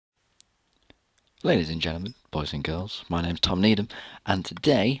Ladies and gentlemen, boys and girls, my name's Tom Needham, and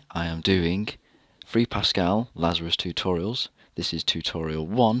today I am doing free Pascal Lazarus tutorials. This is tutorial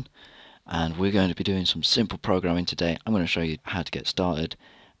 1, and we're going to be doing some simple programming today. I'm going to show you how to get started,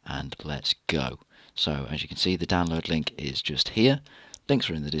 and let's go. So, as you can see, the download link is just here. Links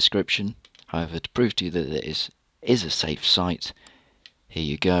are in the description. However, to prove to you that it is a safe site, here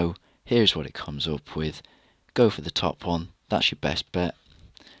you go. Here's what it comes up with. Go for the top one. That's your best bet.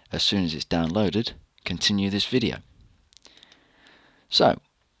 As soon as it's downloaded, continue this video. So,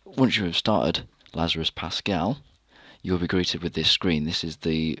 once you have started Lazarus Pascal, you'll be greeted with this screen. This is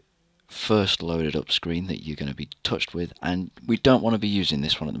the first loaded up screen that you're going to be touched with, and we don't want to be using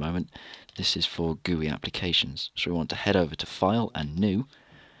this one at the moment. This is for GUI applications. So we want to head over to File and New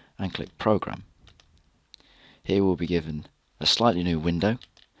and click Program. Here we'll be given a slightly new window,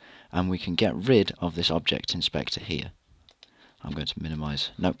 and we can get rid of this object inspector here. I'm going to minimize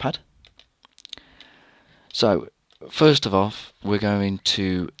Notepad. So, first of all, we're going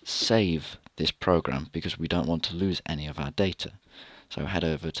to save this program because we don't want to lose any of our data. So head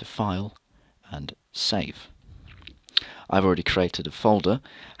over to File and Save. I've already created a folder,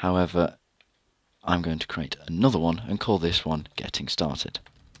 however, I'm going to create another one and call this one Getting Started.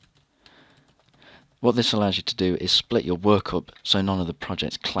 What this allows you to do is split your work up so none of the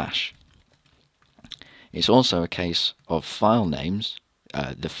projects clash. It's also a case of file names,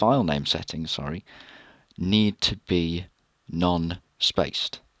 the file name settings, need to be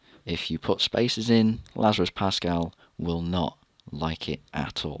non-spaced. If you put spaces in, Lazarus Pascal will not like it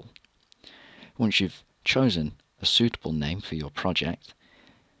at all. Once you've chosen a suitable name for your project,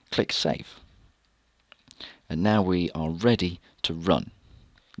 click Save. And now we are ready to run.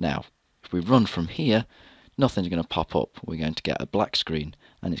 Now, if we run from here, nothing's going to pop up. We're going to get a black screen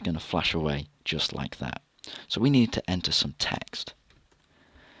and it's going to flash away just like that. So we need to enter some text.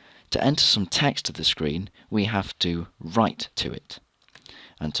 To enter some text to the screen, we have to write to it.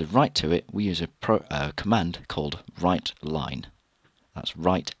 And to write to it, we use a command called writeLine. That's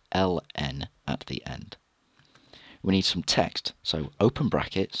write LN at the end. We need some text, so open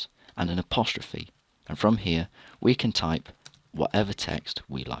brackets and an apostrophe. And from here, we can type whatever text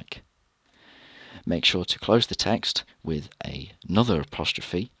we like. Make sure to close the text with another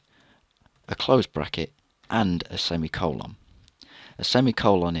apostrophe, a close bracket, and a semicolon. A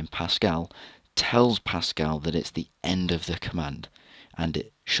semicolon in Pascal tells Pascal that it's the end of the command, and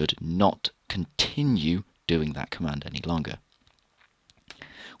it should not continue doing that command any longer.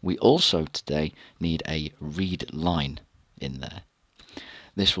 We also today need a read line in there.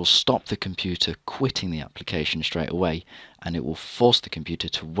 This will stop the computer quitting the application straight away, and it will force the computer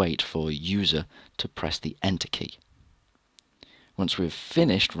to wait for a user to press the Enter key. Once we've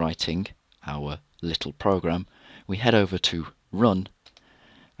finished writing our little program, we head over to Run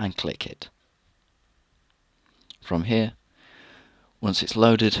and click it. From here, once it's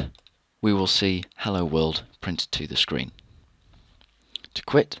loaded, we will see Hello World printed to the screen. To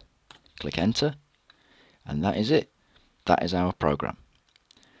quit, click Enter, and that is it. That is our program.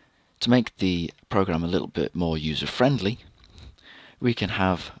 To make the program a little bit more user-friendly, we can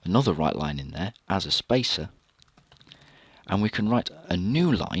have another write line in there as a spacer, and we can write a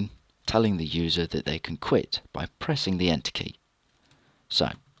new line telling the user that they can quit by pressing the Enter key. So,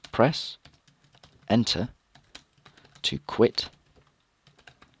 press Enter to quit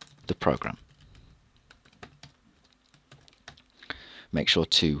the program. Make sure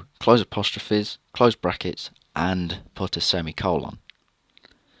to close apostrophes, close brackets, and put a semicolon.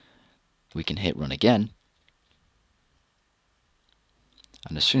 We can hit Run again,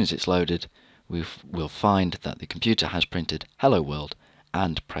 and as soon as it's loaded, we'll find that the computer has printed Hello World,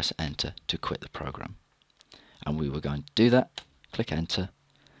 and press Enter to quit the program. And we were going to do that, click Enter,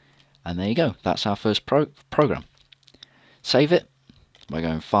 and there you go. That's our first program. Save it by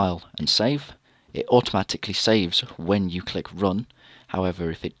going File and Save. It automatically saves when you click Run.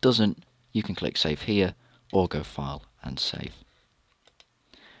 However, if it doesn't, you can click Save here or go File and Save.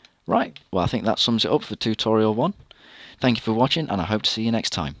 Right, well, I think that sums it up for tutorial 1. Thank you for watching, and I hope to see you next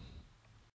time.